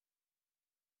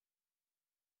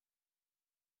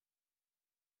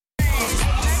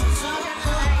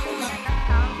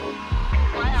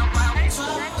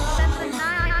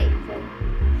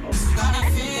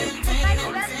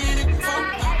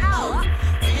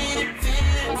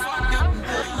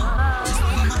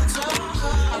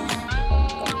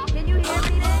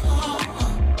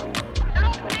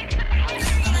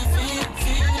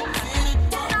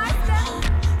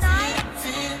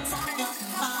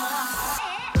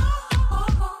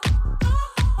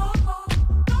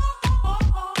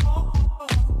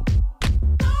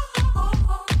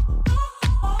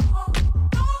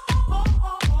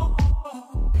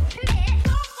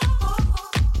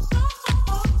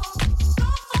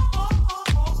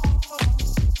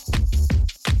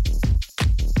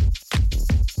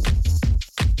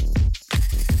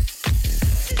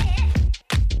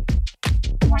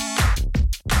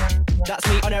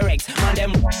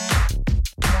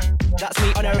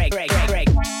reg.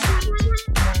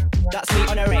 That's me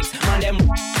on a regs, man them.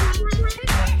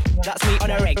 That's me on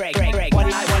a reg. One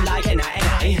like,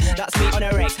 N-I. That's me on a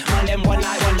regs, man them. One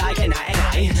like,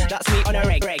 N-I. That's me on a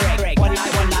reg. One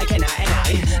like, N-I.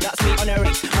 That's me on a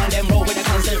regs, man them. Roll with a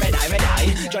constant red eye.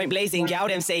 Joint blazing, gal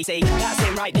them say that's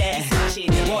him right there.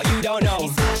 What you don't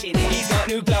know, he's got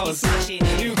new clothes,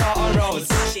 new car on roads.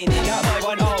 That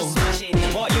boy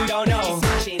 1-0. What you don't know,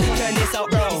 turn this up,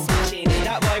 bro.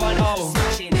 That boy 1-0.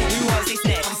 Who wants these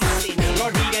steps?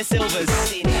 Rodriguez Silvers.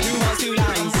 Who wants 2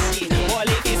 lines? What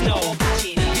lick is no?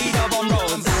 These are bomb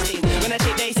roads. When I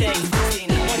chip they say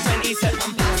 120 set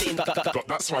I'm passing. Got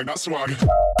that swag, that swag.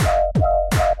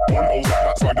 1-0,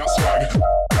 that swag, that swag.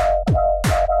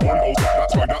 1-0,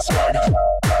 that swag, that swag.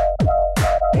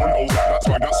 1-0, that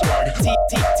swag, that swag.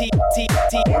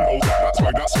 1-0, that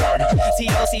swag, that swag.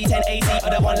 TLC 10AC or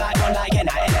the one like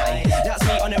N-I. That's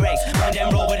me on the regs. Man them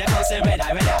roll with a constant red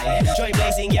eye. Joint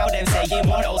blazing, y'all them saying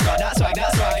 1-0's got that swag.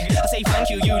 I say thank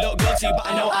you, you look good too, but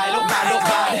I know I look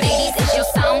bad. Ladies, it's your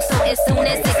song, so as soon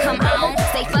as it come on,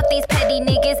 say fuck these petty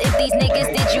niggas if these niggas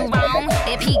did you wrong.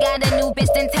 If he got a new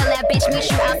bitch, then tell that bitch meet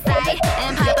you outside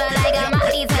and pop her like a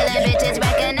molly, tell that bitches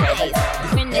recognize.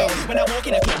 When I walk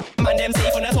in the club, man them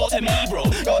safe when I talk to me, bro.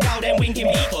 Got gal them winking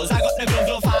me cause I got the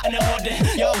glove out in the hood.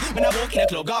 Yo, when I walk in the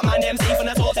club, got man them safe when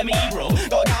I talk to me, bro.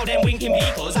 Got gal them winking me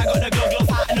cause I got the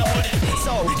glove out in the hood.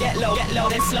 So get low,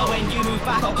 then slow when you move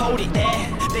back up, hold it there.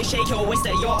 They shake your waist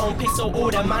at your own piss, so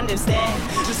all the man them stare.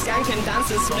 Just skank and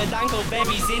dance and swing the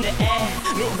dankleberries in the air.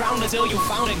 Look round until you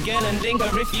found a girl and linger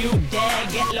if you dare.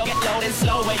 Get low, then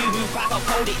slow when you move back up,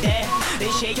 hold it there.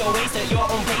 They shake your waist at your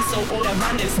own pace, so all the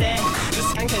man them stare.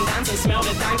 Just skank and dance and smell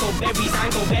the dankleberries.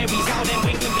 Out them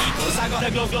winking me cause I got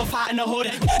a glove out in the hood.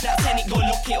 That's it, go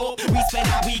look it up. We spend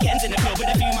our weekends in the club with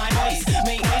a few my boys.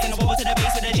 Make noise and over to the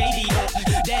base with the JD up.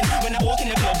 Then when I walk in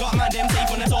the club, got man them safe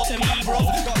when I talk to me, bro.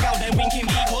 Got gal them winking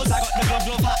me cause I got the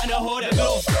glove hat in the hood.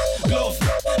 Glove,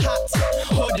 hat,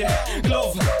 hood.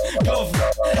 Glove,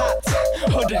 hat,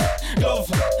 hood.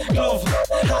 Glove, hat, hood. Glove,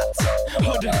 hat, glove, hat,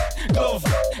 hood. Glove,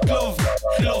 hat, hood.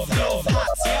 Glove,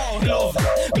 hat, hood.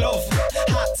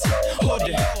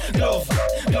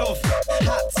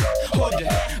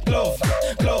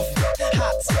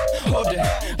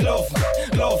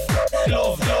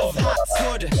 Glove, hat,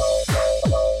 hood.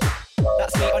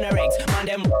 That's me on the regs, man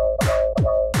them.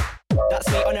 That's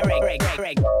me on the reg.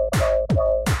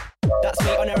 That's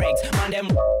me on the regs, man them.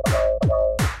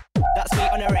 That's me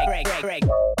on the reg.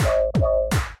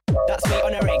 That's me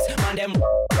on the regs, man them.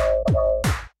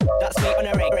 That's me on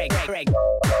the reg.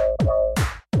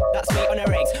 That's me on the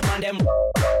regs, man them.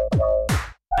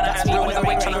 That's me on the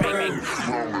reg.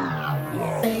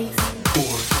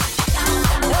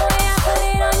 The way I put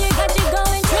it on you got you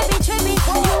going trippy.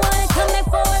 You wanna come back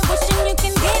forward, wishing you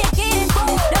can get it.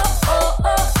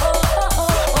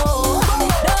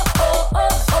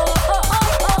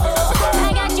 I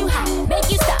got you hot, make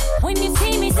you stop when you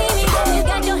see me. You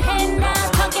got your hand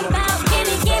now, talking about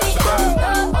gimme.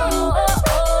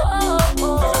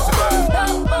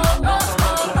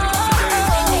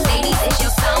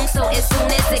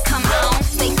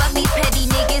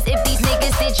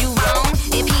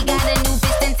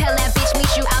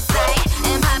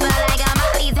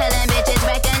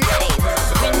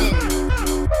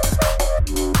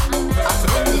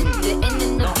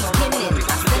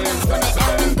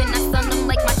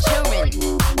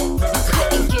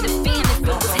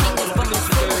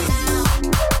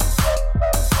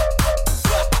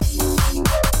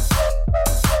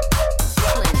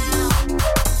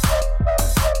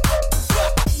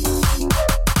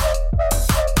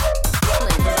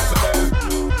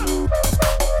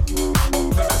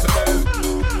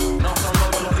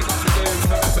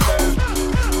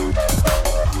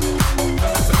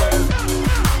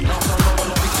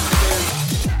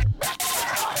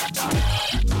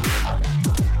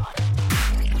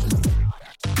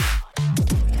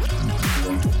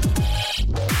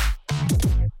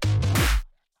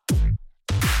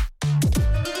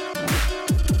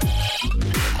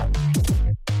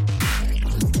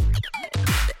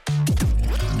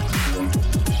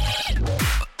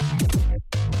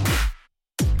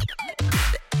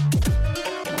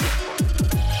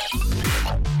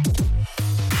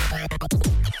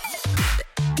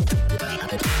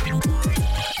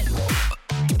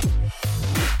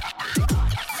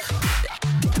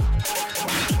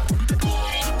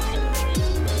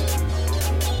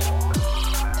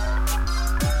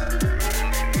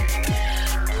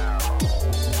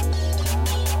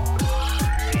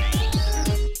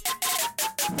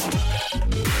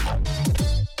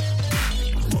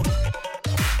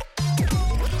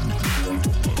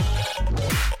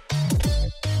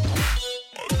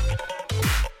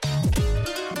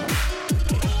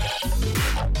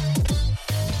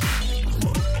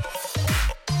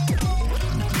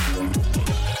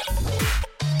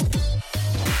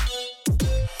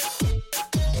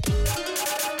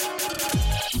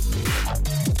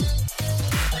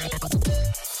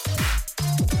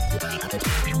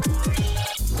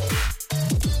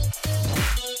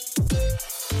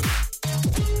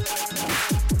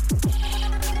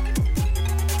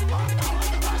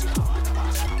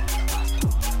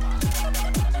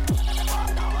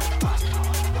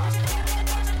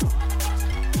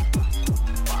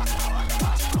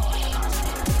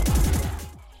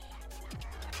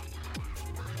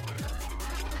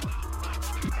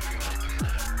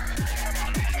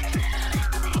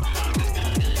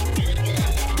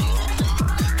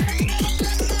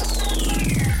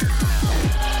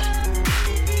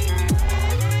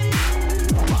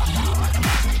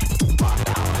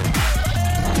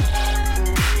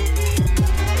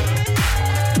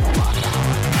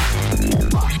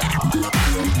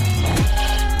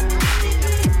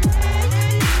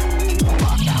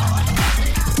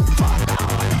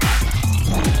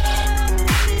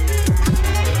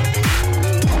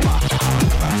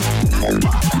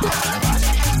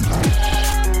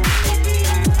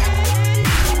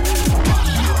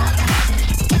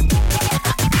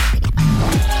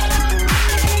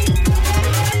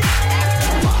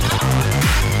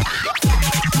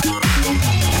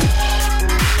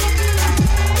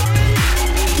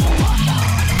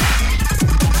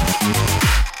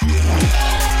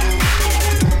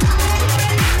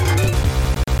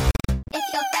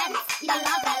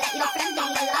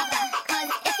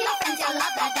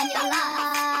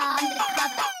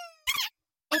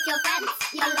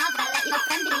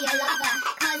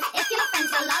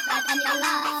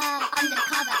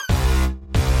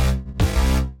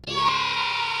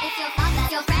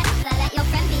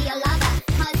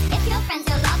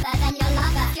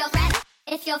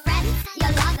 If your friends, your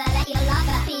lover, let your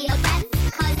lover be your friend.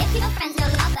 Cause if your friend's your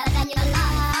lover, then your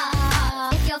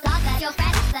lover. If your lover, your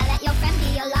friend, then let your friend be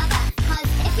your lover. Cause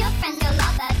if your friend's your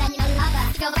lover, then your lover.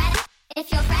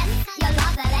 If your friend, your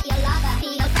lover, let your lover be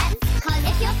your friend. Cause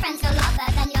if your friend's your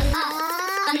lover, then your lover.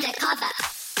 Undercover.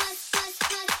 If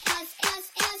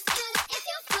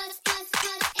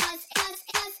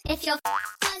your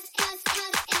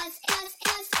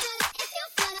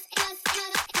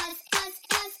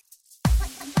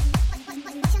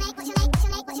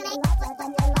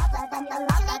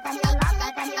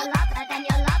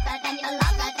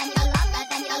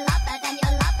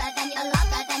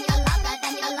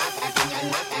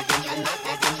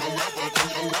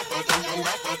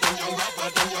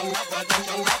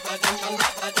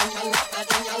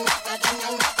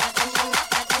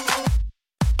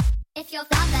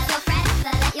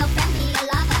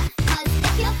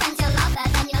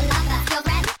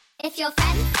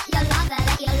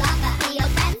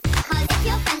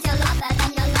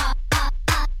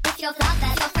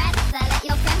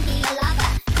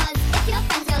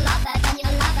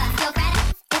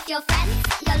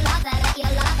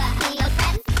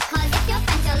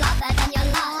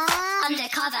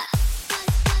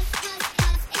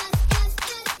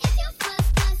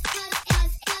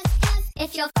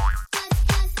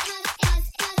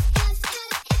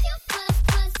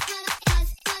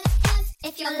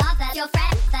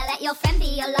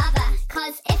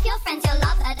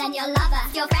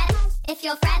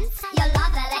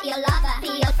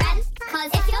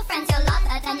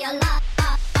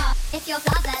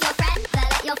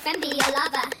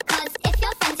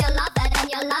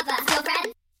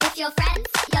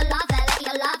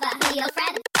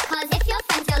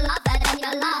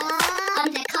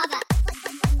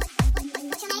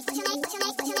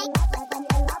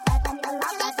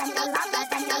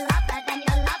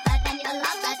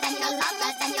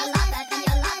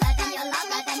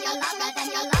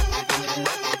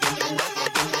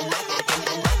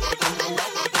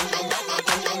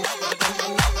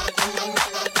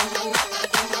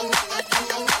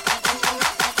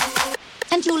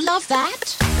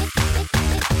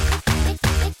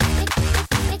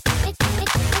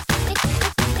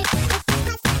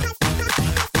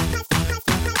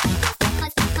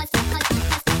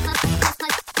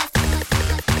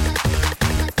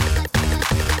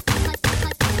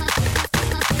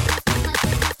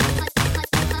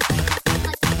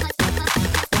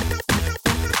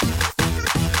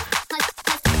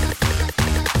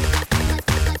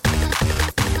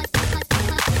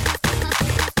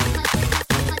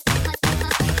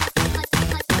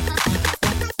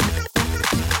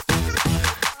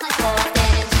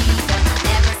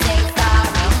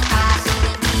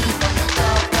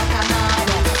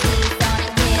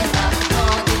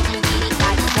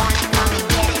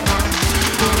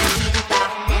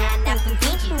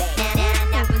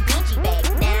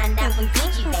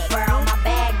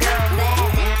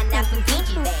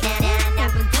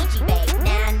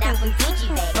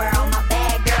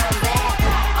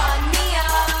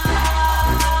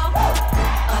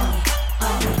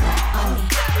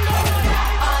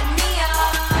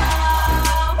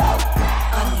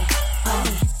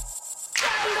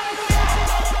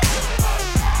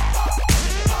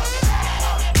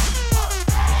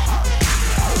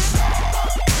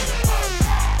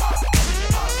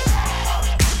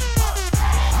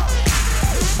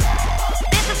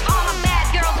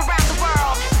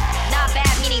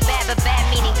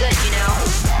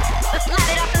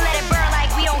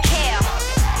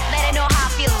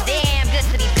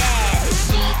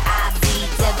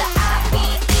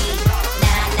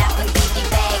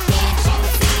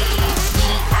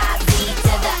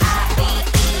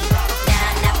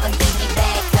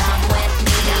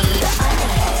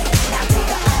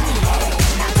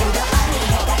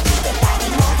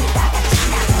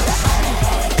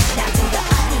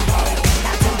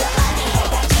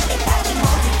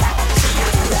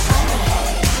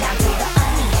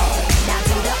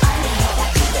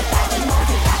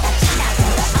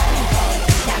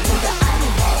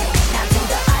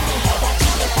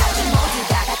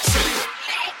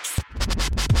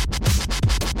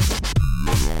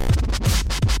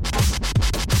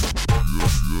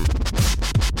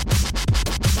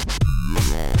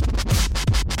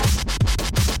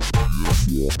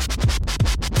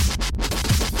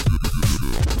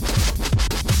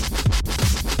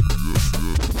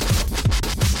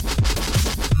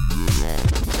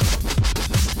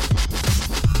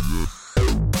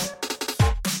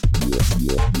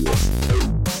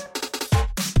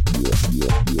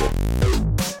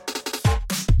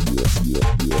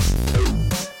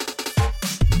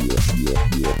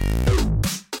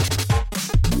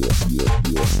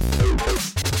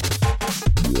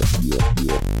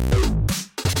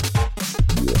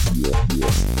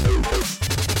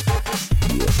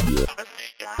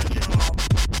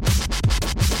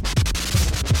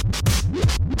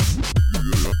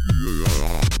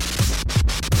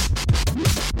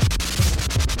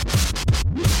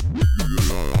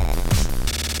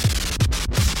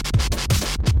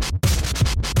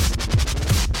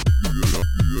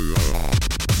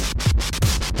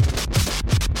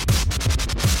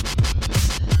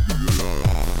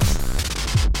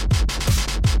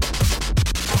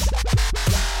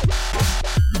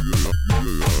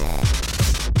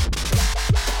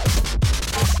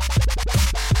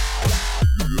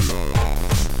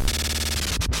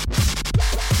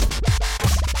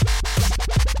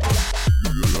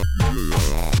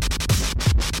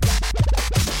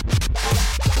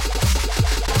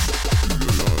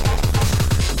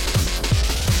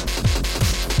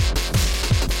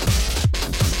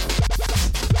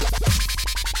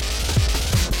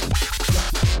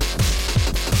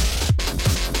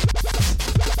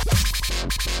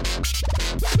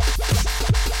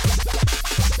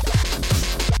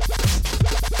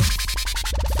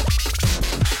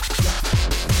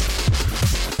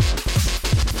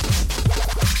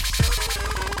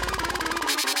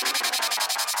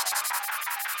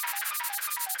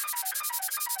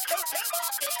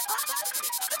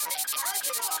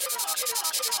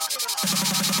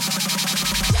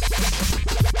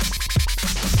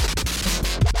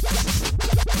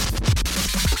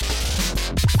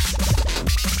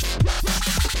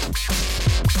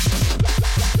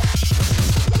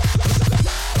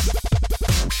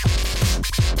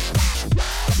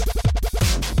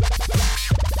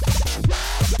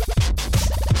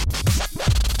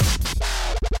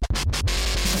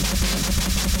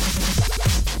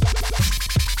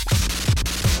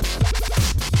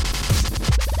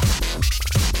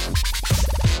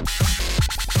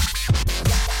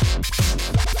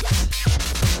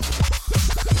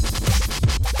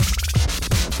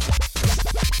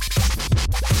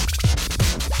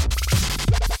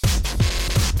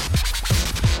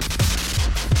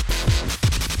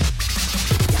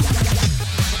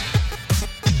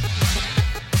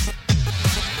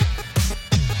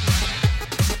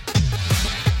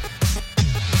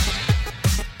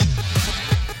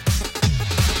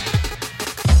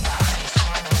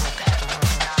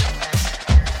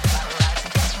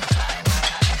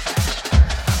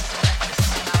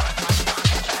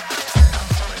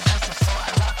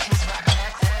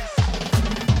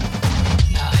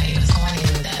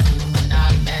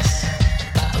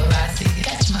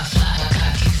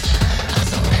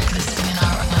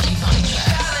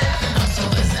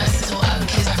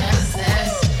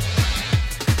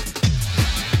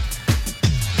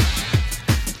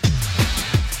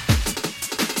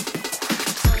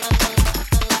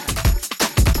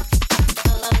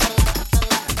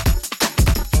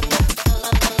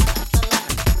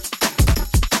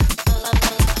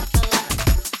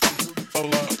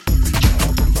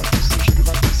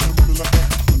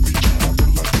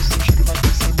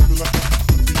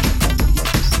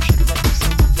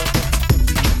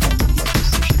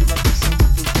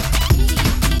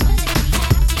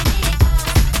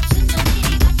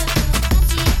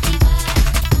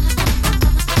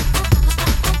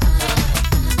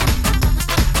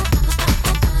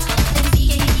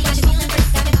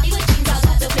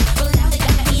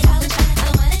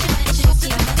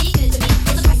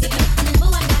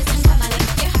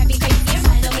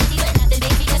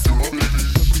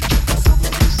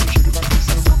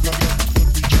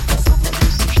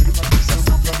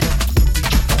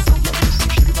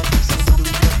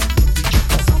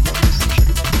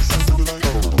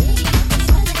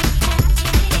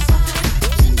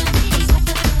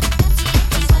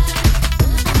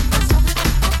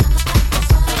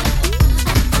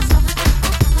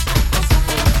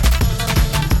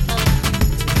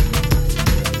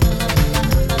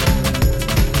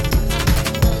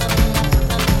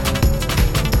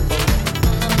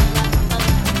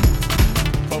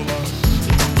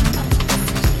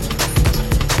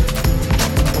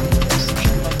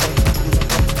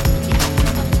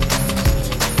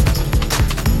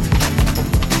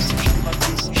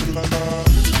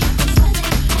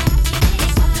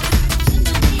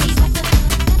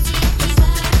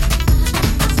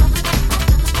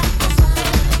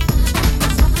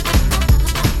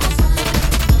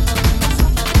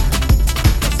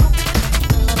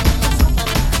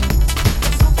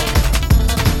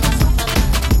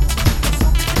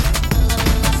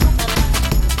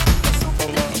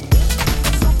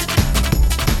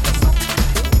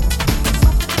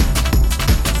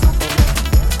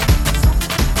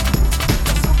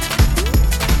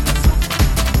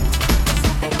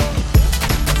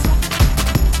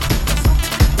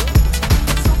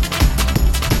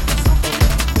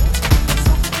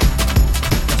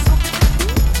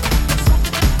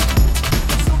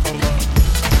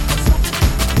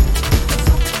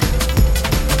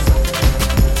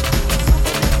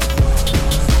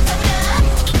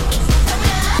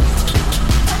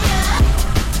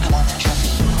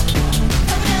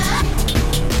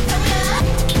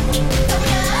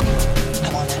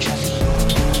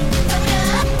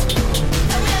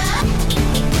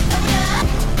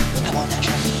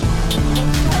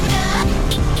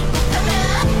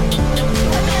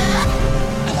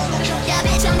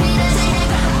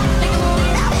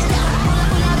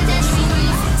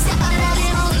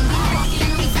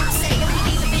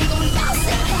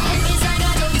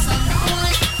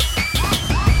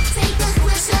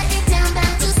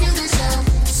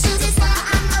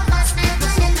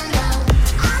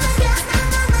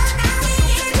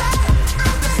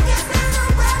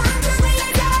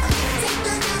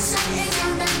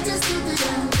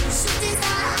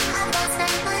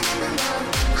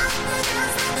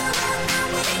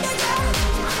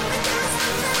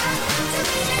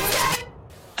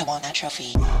want that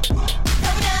trophy.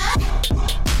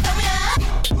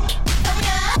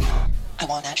 I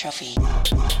want that trophy.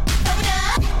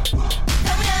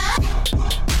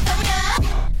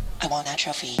 I want that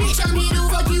trophy. Bitch, I'm here to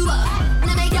fuck you up.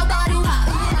 Wanna make your body hot.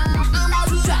 I'm out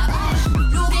to drop.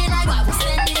 Looking like what we're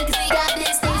spending, cause we got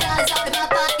this thing that's up in my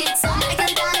pocket. So make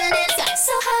a diamond in the sky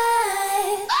so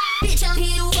high. Bitch, I'm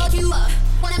here to fuck you up.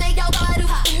 Wanna make your body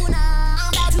hot.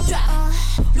 I'm out to drop.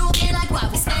 Looking like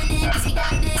what we're spending, cause we got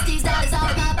this thing that's up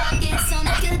in my pocket. So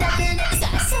make a diamond in the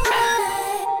sky so high.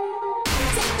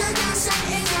 Take the gun shot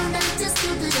and come back just to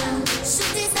the down.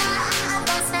 Shoot this star, I'm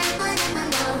gonna stand for them and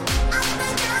go.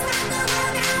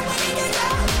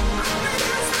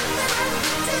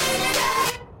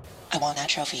 I want that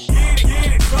trophy. Get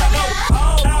it, drop low,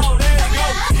 hold on, let it go.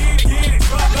 Get it,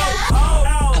 drop low, hold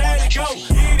on, let it go.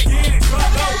 Get it,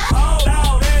 drop low, hold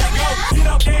on, let it go. Get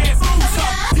up, dance, move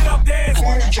up, get up, dance, I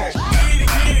want that move trophy. up.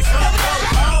 Get it, drop low,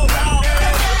 hold on,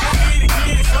 let it go.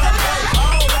 Get it, drop low,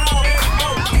 hold on, let it go.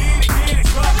 Get it,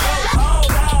 drop low, hold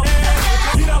on, let it go.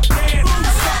 Get up, dance, move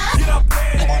up, get up,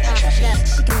 dance. I want that trophy.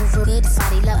 She can move real good, that's why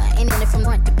they love her. Anyone from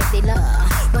front, the best they love her.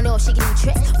 Wonder if she give me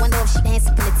tricks, wonder if she dance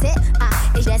up in the tip.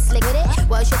 Is that slick with it?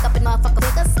 Well, shake up in motherfucker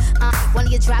figures. One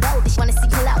of you drop low, she wanna see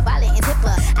pull out violent and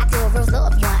tipper. I do a real slow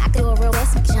if you want, I do a real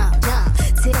ass jump.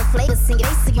 Different flavors, sing it,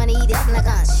 they wanna eat it up like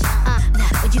lunch.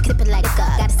 But you clip it like a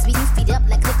got a sweet feet up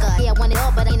like liquor. Yeah, I want it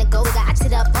all, but ain't a go. I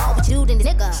sit up all with you, then the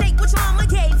nigga. Shake what's wrong with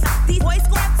Gabe. These boys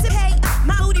go up to pay.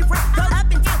 My booty rock, go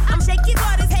up and down. I'm shaking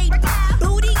waters, hate.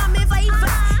 Booty, I'm in flavor.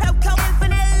 Cocoa and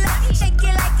vanilla. Shake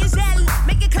it like it's jelly.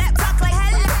 Make it clap, talk like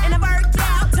hella. And I work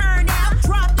out, turn out,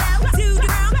 drop out to the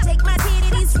ground. Take my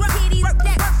titties, work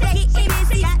that, hit me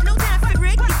busy. Got no time for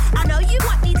Ricky. I know you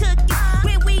want me cookies.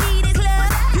 When we eat is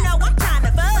love, you know I'm trying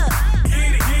to fuck.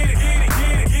 Get it, get it, get it,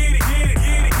 get it, get it, get it, get it,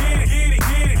 get it, get it,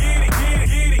 get it, get it,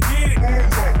 get it, get it, get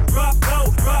it. Drop low,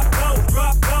 drop low,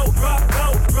 drop low, drop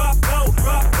low, drop low,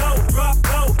 drop low, drop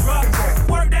low, drop low.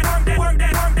 Work that, work that, work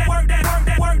that, work that, work that, work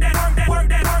that, work that, work that, work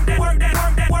that, work that, work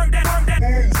that, work that, work that.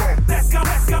 Let's go,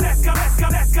 let's go, let's go, let's go,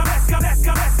 let's go, let's go, let's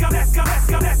go, let's go, let's go, let's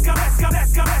go, let's go, let's go,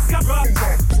 let's go, let's go. Drop.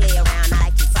 Play around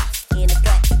like you fuck in the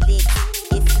gut, lick.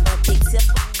 If you a big tip,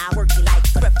 I work you like a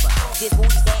stripper. This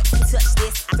booty that you touch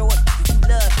this, I throw it, you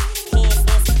love it. Hands,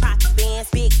 hands, pocket bands,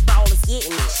 big ballers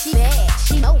getting it. She bad,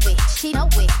 she know it, she know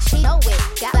it, she know it.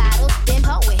 Got bottles, them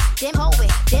hoe it, them hoe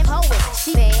it, them hoe it.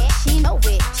 She bad, she know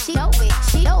it, she know it,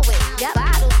 she know it. Got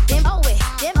bottles, them hoe it,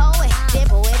 them hoe it, them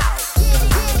hoe it.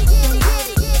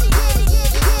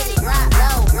 Rock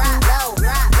low, rock low,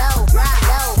 rock low, rock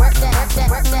low. Work that, work that,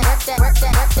 work that, work that, work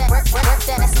that, work that, work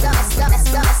that. Let's go, let's go, let's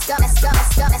go, let's go, let's go,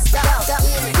 let's go, let's go.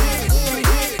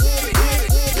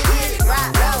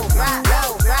 Rock low, rock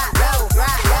low, rock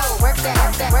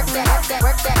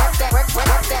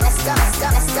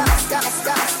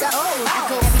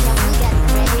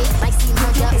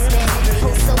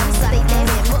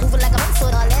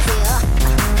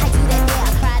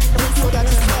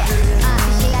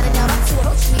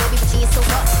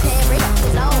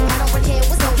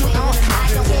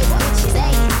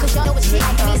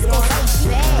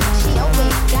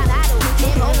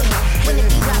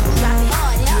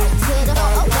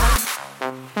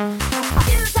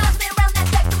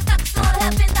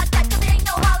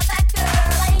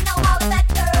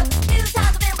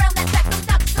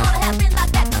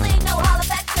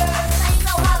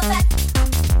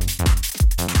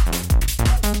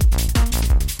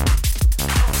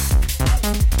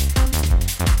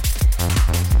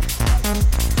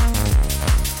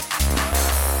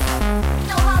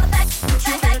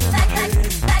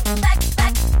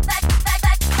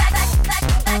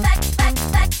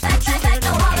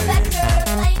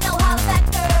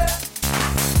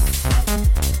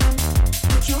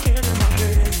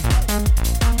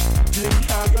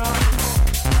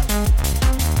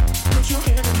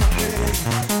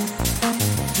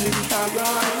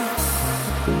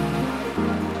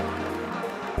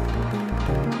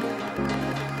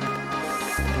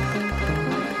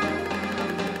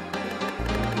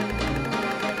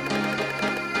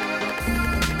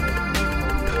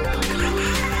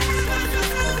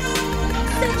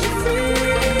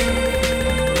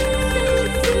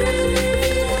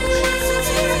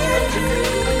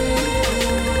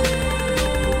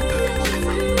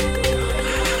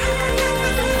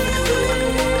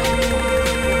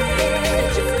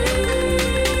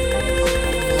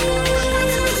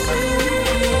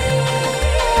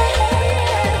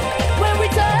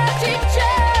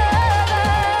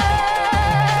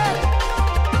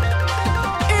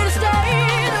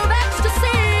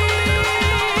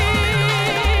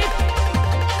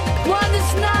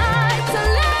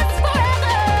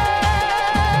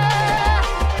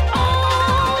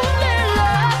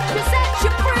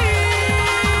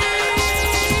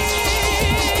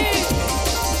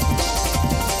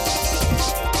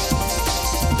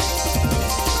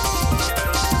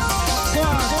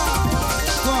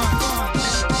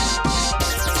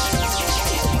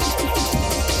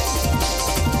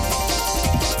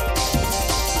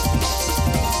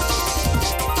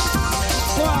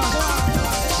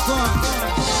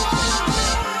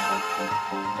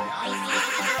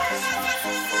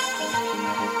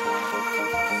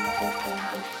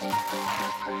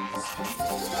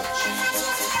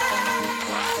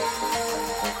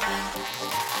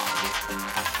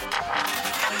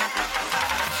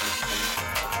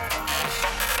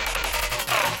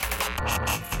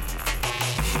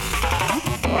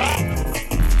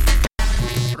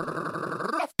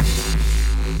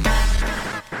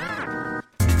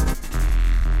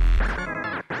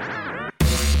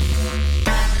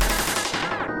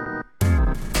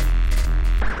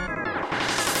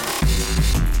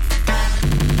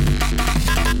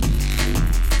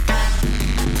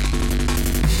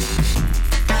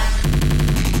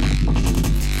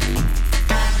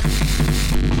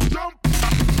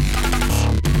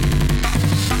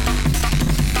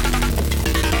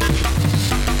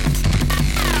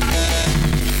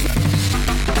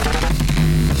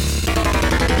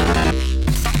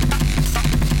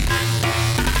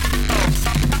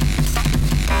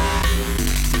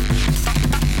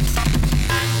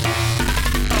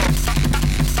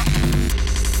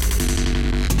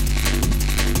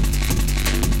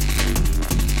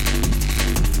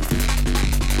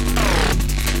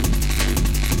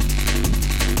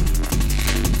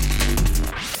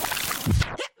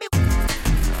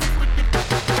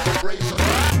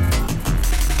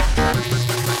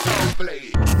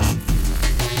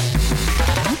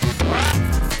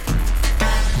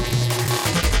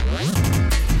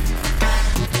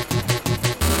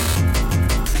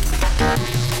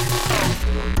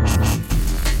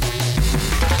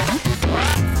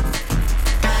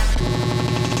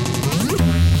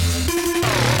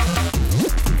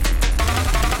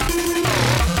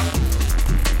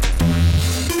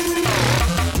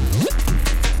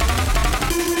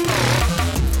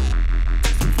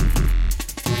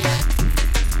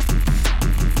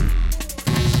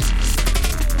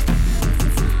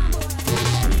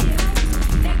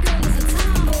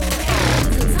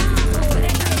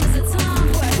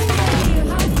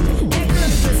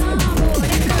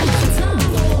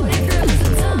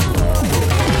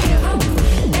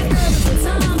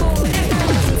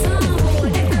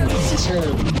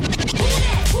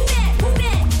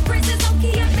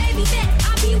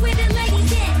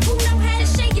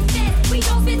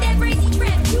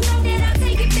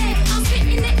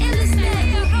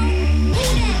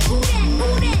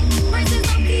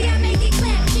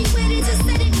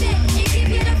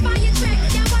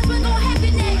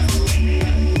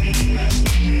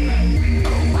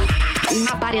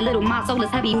body little, my soul is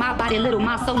heavy, my body little,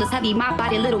 my soul is heavy, my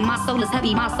body little, my soul is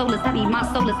heavy, my soul is heavy, my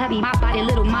soul is heavy, my body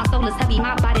little, my soul is heavy,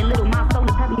 my body little, my soul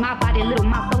is heavy, my body little,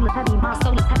 my soul is heavy, my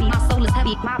soul is heavy, my soul is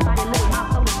heavy, my body little, my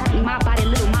soul is heavy, my body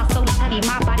little.